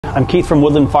I'm Keith from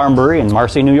Woodland Farm Brewery in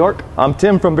Marcy, New York. I'm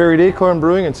Tim from Buried Acorn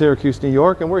Brewing in Syracuse, New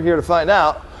York, and we're here to find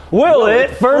out, will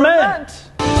it ferment?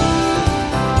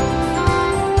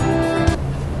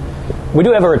 We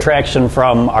do have a retraction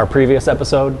from our previous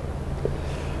episode.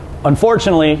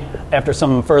 Unfortunately, after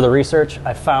some further research,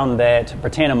 I found that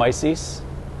Brettanomyces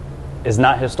is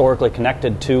not historically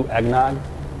connected to eggnog.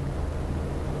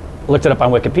 Looked it up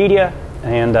on Wikipedia,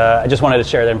 and I just wanted to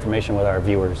share that information with our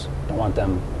viewers. Don't want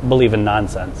them believing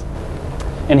nonsense.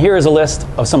 And here is a list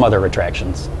of some other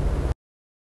retractions.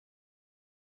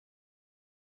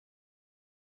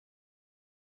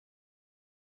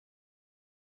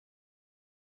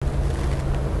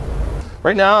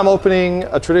 Right now I'm opening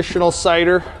a traditional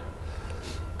cider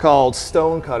called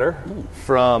Stonecutter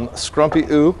from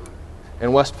Scrumpy Oo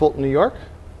in West Fulton, New York.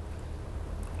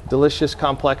 Delicious,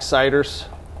 complex ciders.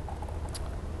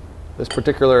 This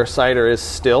particular cider is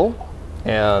still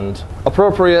and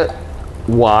appropriate.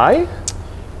 Why?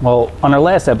 Well, on our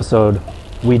last episode,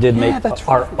 we did make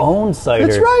our own cider.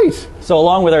 That's right. So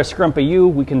along with our Scrumpy U,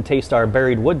 we can taste our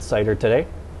buried wood cider today.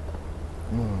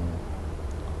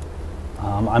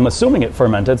 I'm assuming it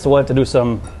fermented, so we'll have to do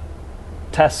some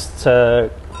tests to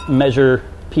measure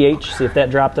pH, see if that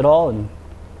dropped at all, and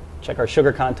check our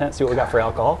sugar content, see what we got for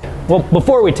alcohol. Well,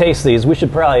 before we taste these, we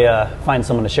should probably find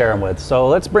someone to share them with. So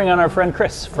let's bring on our friend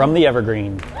Chris from the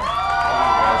Evergreen.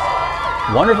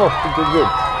 Wonderful. Good.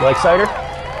 You like cider?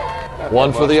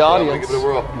 One for the audience.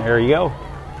 There you go.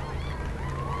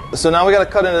 So now we got to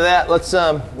cut into that.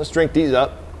 Let's drink these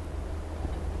up.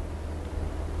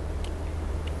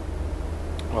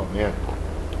 Oh man.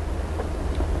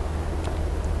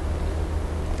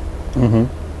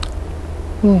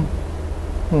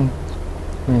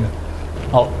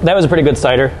 Oh, that was a pretty good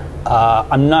cider.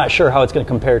 I'm not sure how it's going to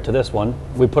compare to this one.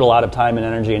 We put a lot of time and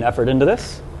energy and effort into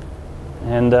this.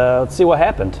 And let's see what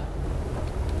happened.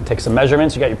 Take some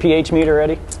measurements. You got your pH meter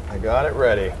ready? I got it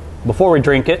ready. Before we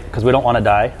drink it, because we don't want to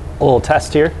die, a little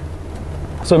test here.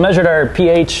 So we measured our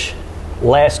pH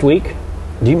last week.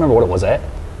 Do you remember what it was at?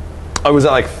 I was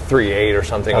at like 3.8 or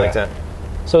something like that.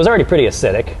 So it was already pretty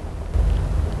acidic.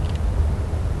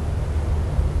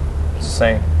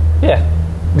 Same. Yeah,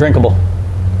 drinkable.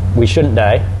 We shouldn't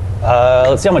die.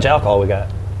 Let's see how much alcohol we got.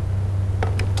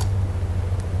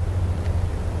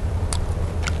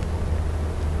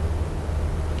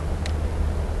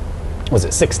 Was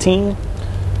it 16?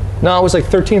 No, it was like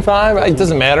 13.5. It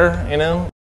doesn't matter, you know,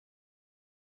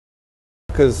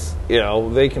 because you know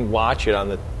they can watch it on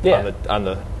the on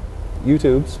the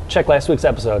YouTubes. Check last week's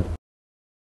episode.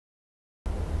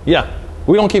 Yeah,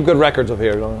 we don't keep good records of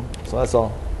here, so that's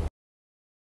all.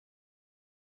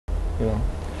 You know,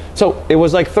 so it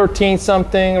was like 13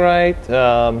 something, right?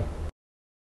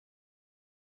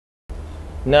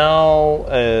 Now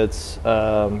it's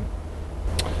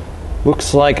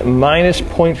looks like minus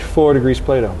 0.4 degrees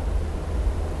Plato.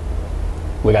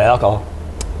 We got alcohol.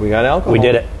 We got alcohol. We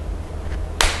did it.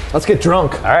 Let's get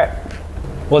drunk. All right.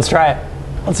 Let's try it.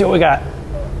 Let's see what we got.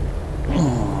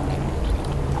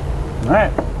 All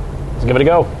right. Let's give it a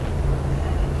go.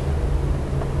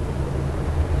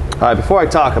 All right, before I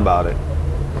talk about it,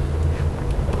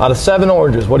 out of 7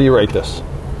 oranges, what do you rate this?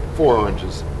 4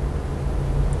 oranges.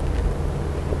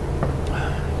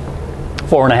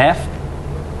 4.5.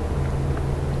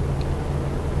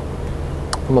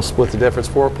 I'm gonna split the difference.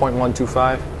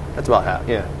 4.125. That's about half.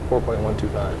 Yeah,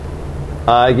 4.125.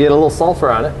 I get a little sulfur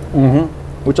on it,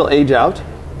 which will age out.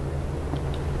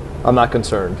 I'm not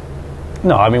concerned.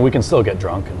 No, I mean we can still get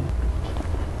drunk.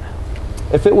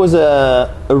 If it was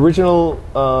a original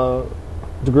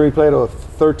degree Plato of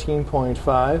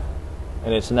 13.5,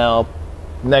 and it's now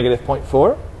negative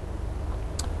 0.4,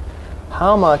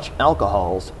 how much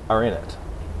alcohols are in it?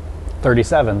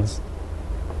 37s.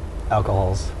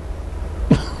 Alcohols.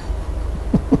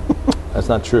 That's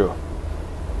not true.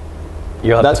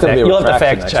 You'll have to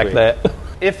fact check that.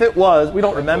 If it was, we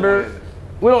don't remember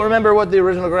what the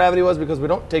original gravity was because we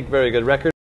don't take very good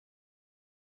records.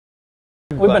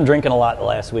 We've been drinking a lot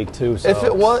last week too. So if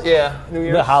it was, New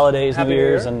Year's, the holidays, Happy New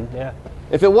Year's, Year. and yeah.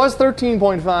 If it was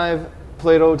 13.5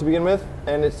 Plato to begin with,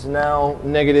 and it's now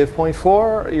negative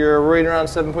 0.4, you're right around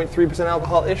 7.3%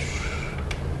 alcohol-ish.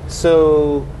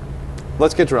 So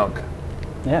let's get drunk.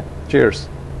 Yeah. Cheers.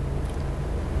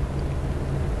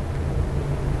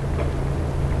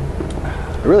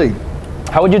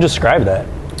 How would you describe that?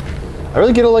 I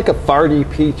really get like a farty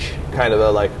peach kind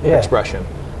of expression.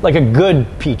 Like a good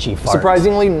peachy fart.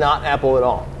 Surprisingly, not apple at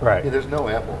all. Right. Yeah, there's no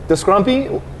apple. The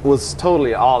Scrumpy was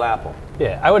totally all apple.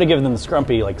 Yeah, I would have given the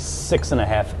Scrumpy like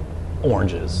 6.5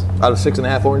 oranges. Out of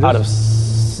 6.5 oranges? Out of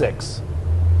 6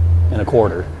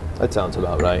 1/4. That sounds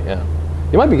about right, yeah.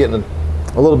 You might be getting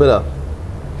a little bit of,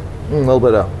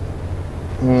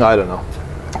 I don't know.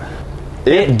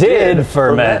 It did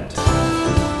ferment.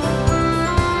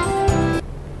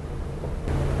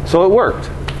 So it worked.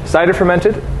 Cider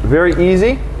fermented, very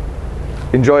easy.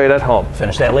 Enjoy it at home.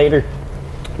 Finish that later.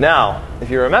 Now, if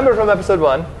you remember from episode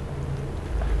 1,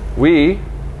 we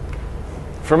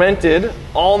fermented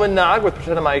almond nog with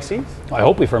Brettanomyces. I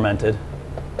hope we fermented.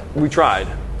 We tried.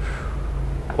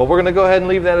 Well, we're going to go ahead and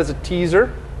leave that as a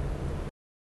teaser.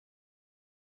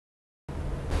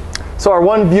 So our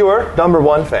one viewer, number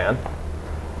 1 fan,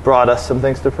 brought us some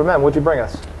things to ferment. What'd you bring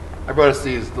us? I brought us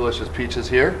these delicious peaches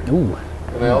here. Ooh.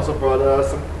 And I also brought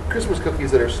some Christmas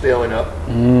cookies that are staling up.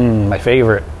 My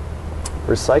favorite. I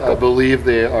Recycled. believe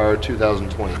they are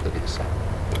 2020 cookies.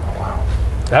 Wow.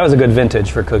 That was a good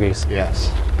vintage for cookies. Yes.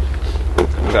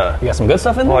 You got some good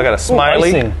stuff in there? Oh, I got a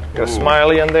smiley. Ooh, icing. Got a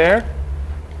smiley in there.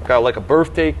 Got like a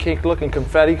birthday cake looking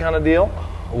confetti kind of deal.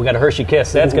 We got a Hershey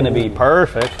Kiss. That's going to be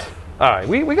perfect. All right,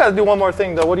 we got to do one more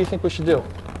thing though. What do you think we should do?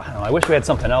 I don't know. I wish we had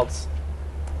something else.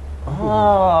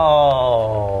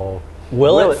 Oh.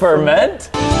 Will it ferment?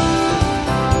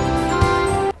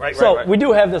 Right, So we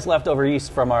do have this leftover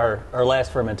yeast from our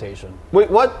last fermentation. Wait,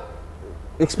 what?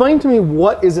 Explain to me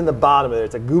what is in the bottom of it.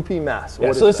 It's a goopy mess. Yeah,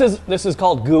 What so that? this is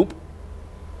called goop.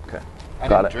 Okay. I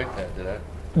Got didn't it. drink that, did I?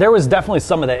 There was definitely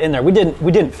some of that in there. We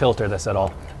didn't filter this at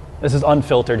all. This is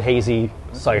unfiltered hazy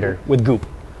cider with goop.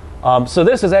 So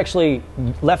this is actually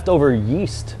leftover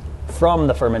yeast from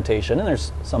the fermentation, and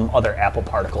there's some other apple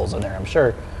particles in there, I'm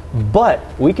sure. But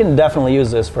we can definitely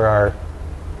use this for our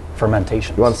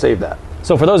fermentation. You want to save that?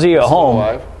 So for those of you at home,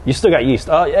 alive? you still got yeast.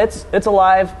 It's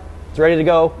alive. It's ready to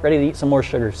go. Ready to eat some more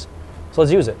sugars. So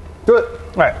let's use it. Do it.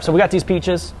 All right. So we got these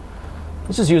peaches.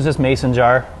 Let's just use this mason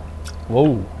jar.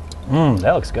 Whoa.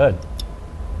 That looks good.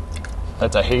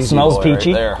 That's a hazy Smells boy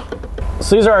peachy. right there.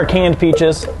 So these are our canned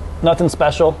peaches. Nothing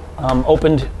special.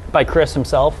 Opened by Chris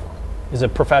himself. He's a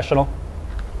professional.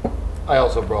 I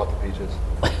also brought the peaches.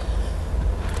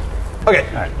 Okay.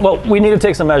 All right. Well, we need to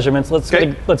take some measurements. Let's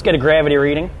Okay. get a gravity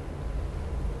reading.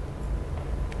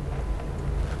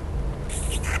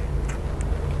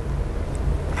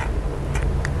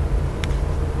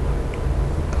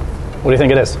 What do you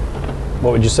think it is?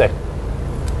 What would you say?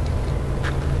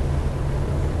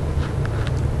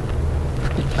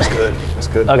 That's good. That's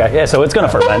good. Okay, yeah, so it's going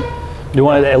to ferment. Do you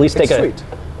want to at least take It's a... sweet.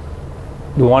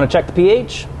 Do we want to check the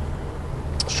pH?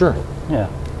 Sure. Yeah,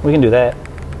 we can do that.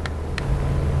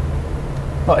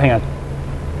 Oh, hang on.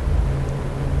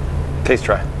 Taste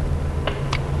try.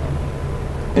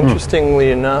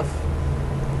 Interestingly enough,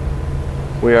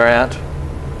 we are at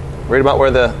right about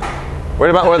where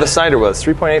the cider was,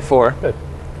 3.84. Good.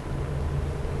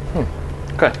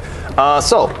 Okay.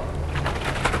 So,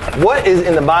 what is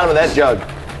in the bottom of that jug?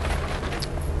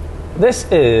 This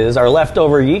is our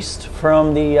leftover yeast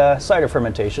from the cider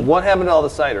fermentation. What happened to all the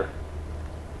cider?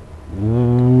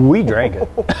 We drank it.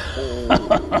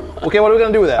 Okay, what are we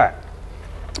going to do with that? All right.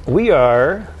 We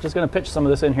are just going to pitch some of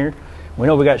this in here. We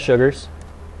know we got sugars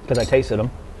because I tasted them.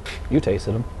 You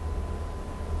tasted them.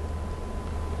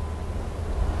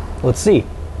 Let's see.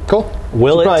 Cool.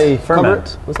 Will Should it probably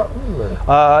ferment?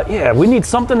 cover it. Yeah, we need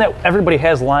something that everybody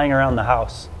has lying around the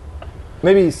house.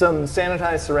 Maybe some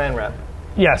sanitized saran wrap.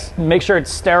 Yes, make sure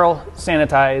it's sterile,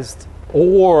 sanitized,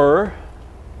 or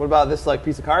What about this like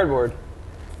piece of cardboard?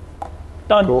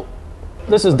 done. Cool.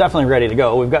 This is definitely ready to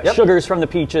go. We've got Yep. sugars from the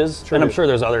peaches, Sure and I'm do. sure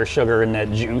there's other sugar in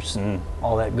that juice and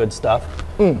all that good stuff.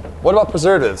 What about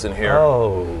preservatives in here?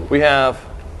 Oh, We have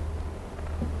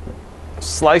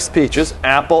sliced peaches,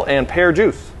 apple, and pear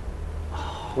juice.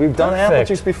 We've done apple Perfect.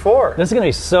 juice before. this is gonna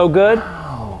be so good.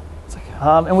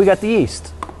 And we got the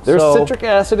yeast. There's So- citric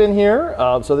acid in here,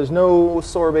 so there's no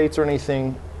sorbates or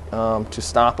anything to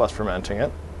stop us fermenting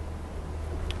it.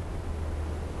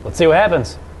 Let's see what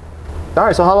happens. All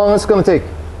right, so how long is this going to take?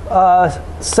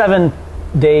 7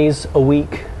 days a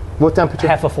week, What temperature?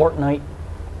 half a fortnight.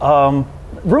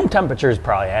 Room temperature is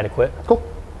probably adequate. Cool.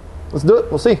 Let's do it.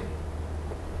 We'll see.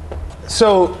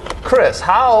 So, Chris,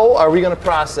 how are we going to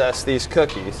process these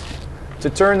cookies to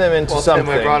turn them into Well, something?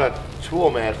 Tim, I brought a tool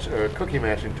match, or cookie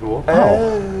matching tool.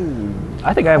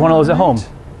 I think I have one of those at home.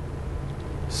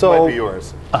 So, Might be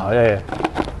yours. Oh, yeah.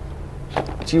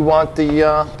 do you want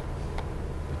the?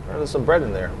 There's some bread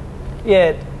in there. Yeah,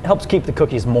 it helps keep the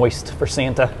cookies moist for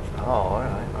Santa. Oh, all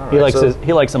right. All right. He likes so,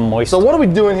 he likes them moist. So what are we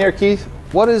doing here, Keith?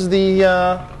 What is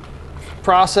the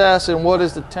process and what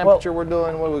is the temperature we're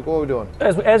doing? What are we doing?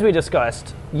 As we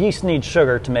discussed, yeast needs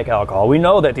sugar to make alcohol. We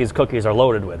know that these cookies are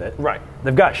loaded with it. Right.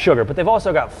 They've got sugar, but they've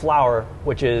also got flour,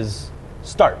 which is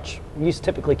starch. Yeast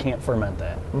typically can't ferment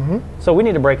that. Mm-hmm. So we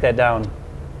need to break that down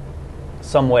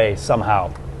some way,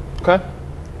 somehow. Okay.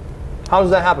 How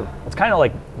does that happen? It's kind of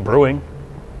like brewing.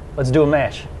 Let's do a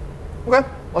mash. Okay.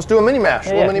 Let's do a mini mash.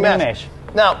 Yeah, a little mini mini mash.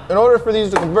 mash. Now, in order for these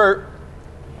to convert,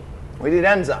 we need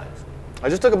enzymes. I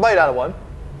just took a bite out of one,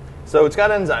 so it's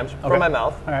got enzymes from my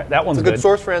mouth. All right, that one's It's a good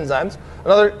source for enzymes.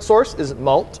 Another source is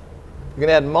malt. You're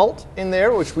gonna add malt in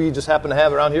there, which we just happen to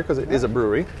have around here because it is a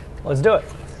brewery. Let's do it.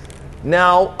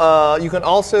 Now, you can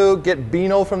also get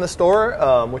Beano from the store,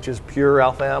 which is pure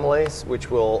alpha amylase, which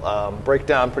will break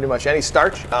down pretty much any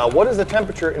starch. What is the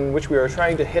temperature in which we are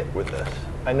trying to hit with this?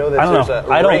 I know that there's a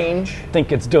range. I don't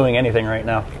think it's doing anything right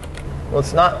now. Well,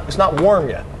 it's not warm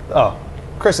yet. Oh.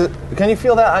 Chris, can you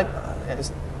feel that?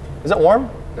 Is it warm?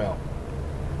 No.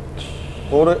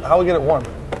 Well, how do we get it warm?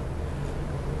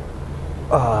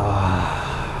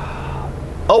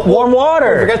 Warm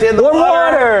water. We forgot to add the warm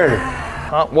water.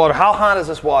 water. Water. How hot is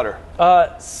this water?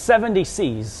 70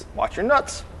 C's. Watch your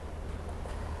nuts.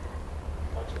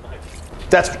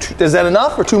 Is that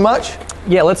enough or too much?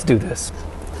 Yeah, let's do this.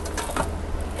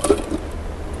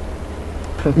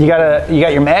 You got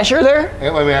your masher there? I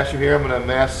got my masher here. I'm going to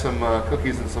mash some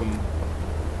cookies in some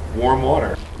warm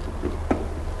water.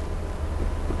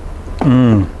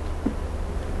 Mmm.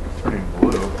 Turning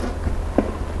blue.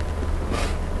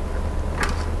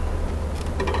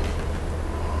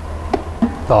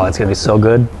 Oh, it's going to be so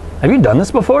good. Have you done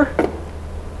this before?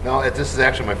 No, this is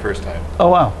actually my first time. Oh,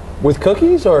 wow. With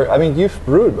cookies, or I mean, you've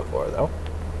brewed before though.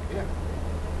 Yeah.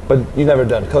 But you've never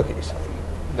done cookies.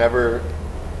 Never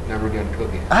done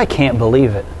cookies. I can't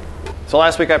believe it. So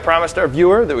last week I promised our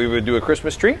viewer that we would do a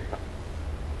Christmas tree.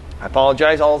 I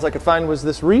apologize. All I could find was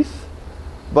this wreath,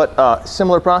 but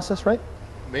similar process, right?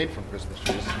 Made from Christmas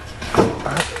trees. All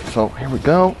right. So here we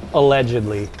go.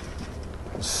 Allegedly.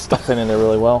 Stuff it in there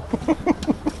really well.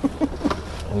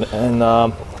 and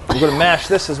we're going to mash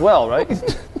this as well, right?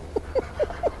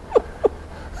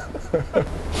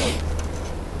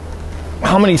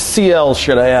 How many CLs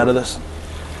should I add to this?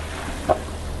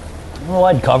 Well,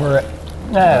 I'd cover it.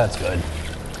 Yeah, that's good.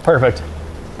 Perfect.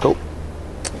 Cool.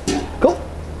 Cool.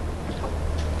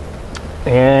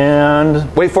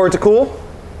 And Wait for it to cool.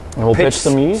 we'll pitch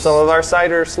some yeast. Some of our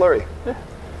cider slurry. Yeah.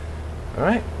 All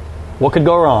right. What could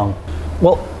go wrong?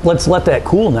 Well, let's let that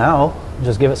cool now.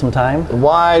 Just give it some time.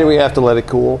 Why do we have to let it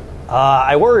cool?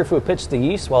 I worry if we pitch the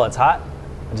yeast while it's hot,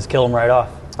 I just kill them right off.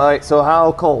 All right. So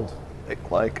how cold?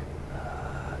 Like.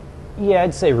 Yeah,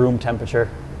 I'd say room temperature.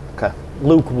 Okay.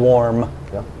 Lukewarm.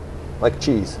 Yeah. Like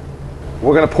cheese.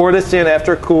 We're gonna pour this in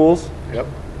after it cools. Yep.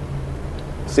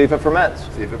 See if it ferments.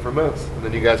 See if it ferments. And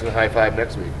then you guys can high five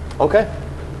next week. Okay.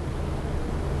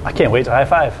 I can't wait to high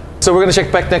five. So we're gonna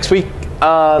check back next week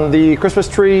on the Christmas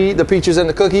tree, the peaches, and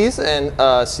the cookies,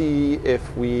 and see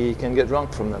if we can get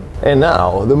drunk from them. And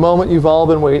now, the moment you've all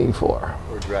been waiting for.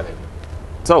 We're dreading.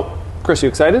 So, Chris, you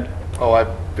excited? Oh, I've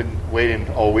been waiting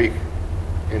all week.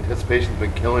 Anticipation's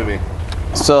been killing me.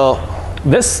 So,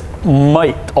 This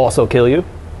might also kill you.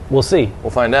 We'll see.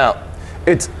 we'll find out.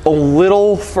 It's a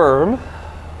little firm,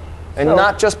 and So-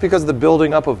 not just because of the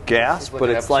building up of gas, It's like but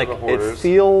an it's episode like of it Hoarders.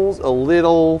 feels a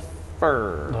little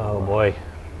firm. Oh boy.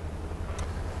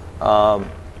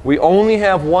 We only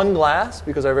have one glass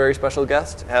because our very special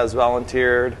guest has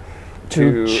volunteered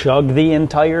To chug the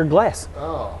entire glass.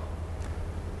 Oh.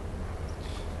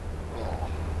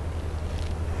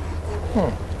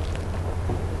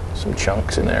 some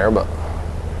chunks in there, but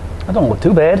That don't look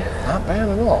too bad. not bad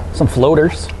at all. Some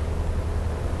floaters.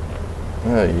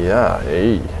 Yeah.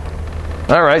 Hey.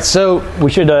 All right, so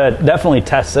We should definitely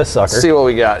test this sucker. let's see what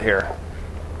we got here.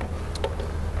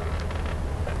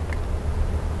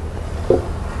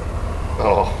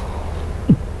 Oh.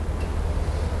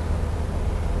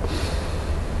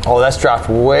 Oh, that's dropped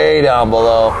way down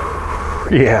below.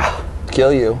 Yeah.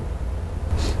 Kill you.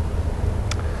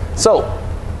 So,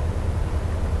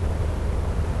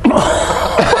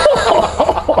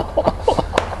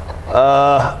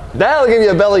 that'll give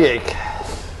you a bellyache.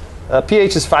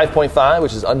 pH is 5.5,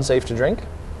 which is unsafe to drink.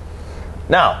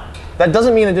 Now, that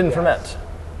doesn't mean it didn't ferment.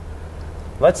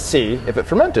 Let's see if it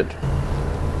fermented.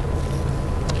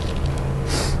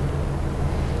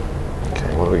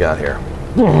 Okay, what do we got here?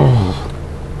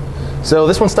 So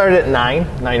this one started at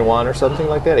 9.1 or something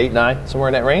like that, 8.9, somewhere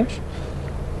in that range.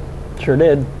 Sure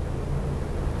did.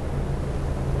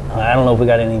 I don't know if we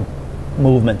got any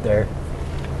movement there.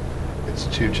 It's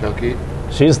too chunky.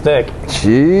 She's thick.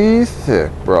 She's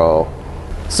thick, bro.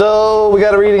 So we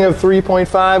got a reading of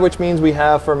 3.5, which means we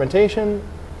have fermentation.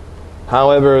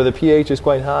 However, the pH is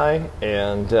quite high.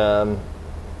 And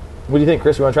what do you think,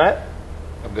 Chris? You want to try it?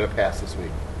 I'm going to pass this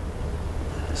week.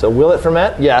 So will it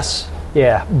ferment? Yes.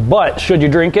 Yeah, but should you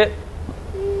drink it?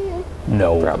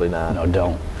 No. Probably not. No,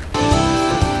 don't.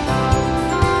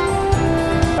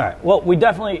 All right, well, we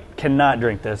definitely cannot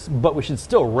drink this, but we should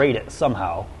still rate it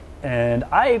somehow. And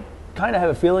I kind of have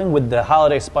a feeling with the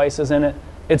holiday spices in it,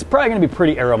 it's probably going to be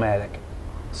pretty aromatic.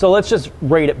 So let's just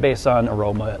rate it based on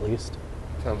aroma at least.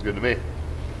 Sounds good to me.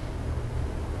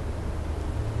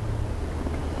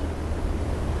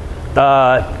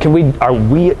 Are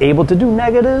we able to do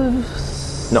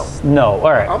negatives? No. No,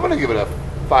 all right. I'm going to give it a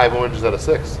 5 oranges out of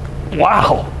 6.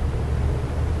 Wow.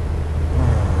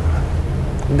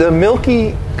 The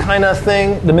milky kind of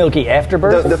thing. The milky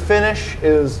afterbirth? The finish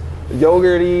is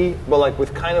yogurty, but like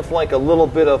with kind of like a little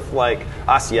bit of like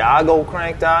Asiago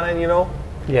cranked on it, you know?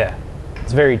 Yeah.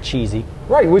 It's very cheesy.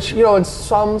 Right, which, you know, in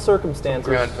some circumstances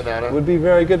Ground banana. would be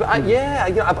very good.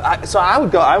 But so I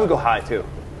would go high too.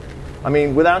 I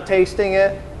mean, without tasting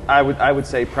it, I would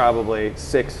say probably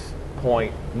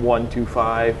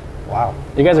 6.125. Wow.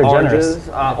 You guys are generous.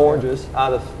 Oranges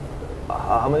out of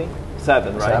how many?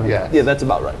 7, right? 7. Yes. Yeah, that's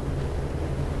about right.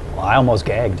 Well, I almost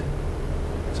gagged.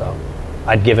 So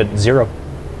I'd give it 0.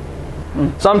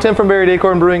 So I'm Tim from Buried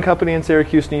Acorn Brewing Company in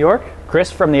Syracuse, New York.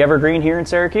 Chris from the Evergreen here in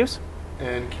Syracuse.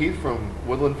 And Keith from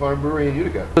Woodland Farm Brewery in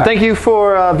Utica. So thank you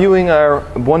for viewing our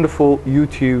wonderful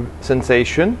YouTube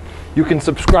sensation. You can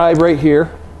subscribe right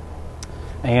here.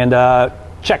 And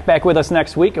check back with us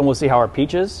next week, and we'll see how our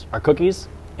peaches, our cookies,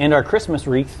 and our Christmas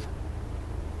wreath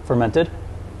fermented.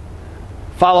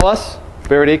 Follow us,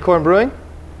 Buried Acorn Brewing.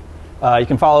 You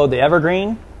can follow the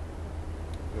Evergreen.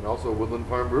 And also Woodland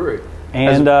Farm Brewery.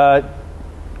 And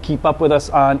keep up with us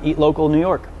on Eat Local New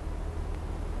York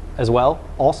as well,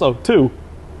 also, too.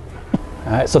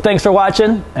 All right, so thanks for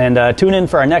watching, and tune in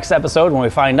for our next episode when we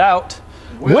find out,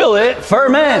 will it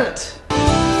ferment?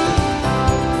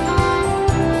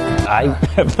 I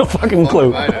have no fucking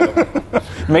clue. I know.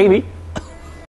 Maybe.